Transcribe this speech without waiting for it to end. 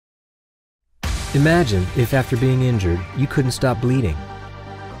Imagine if after being injured, you couldn't stop bleeding.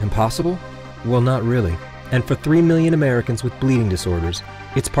 Impossible? Well, not really. And for 3 million Americans with bleeding disorders,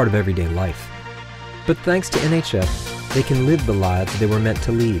 it's part of everyday life. But thanks to NHF, they can live the lives they were meant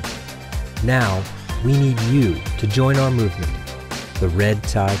to lead. Now, we need you to join our movement, the Red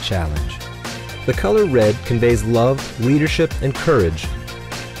Tie Challenge. The color red conveys love, leadership, and courage.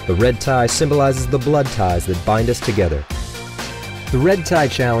 The red tie symbolizes the blood ties that bind us together. The Red Tie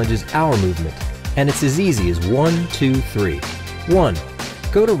Challenge is our movement, and it's as easy as 1, 2, 3. 1.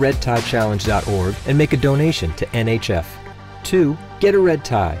 Go to redtiechallenge.org and make a donation to NHF. 2. Get a red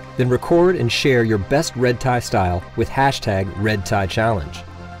tie, then record and share your best red tie style with hashtag #RedTieChallenge.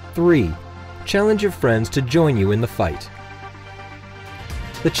 3. Challenge your friends to join you in the fight.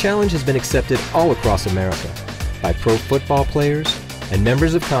 The challenge has been accepted all across America by pro football players and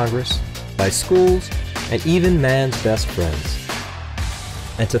members of Congress, by schools, and even man's best friends.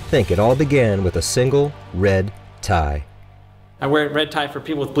 And to think it all began with a single red tie. I wear a red tie for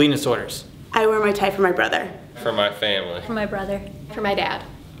people with bleeding disorders. I wear my tie for my brother. For my family. For my brother. For my dad.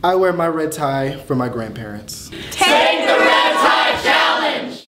 I wear my red tie for my grandparents.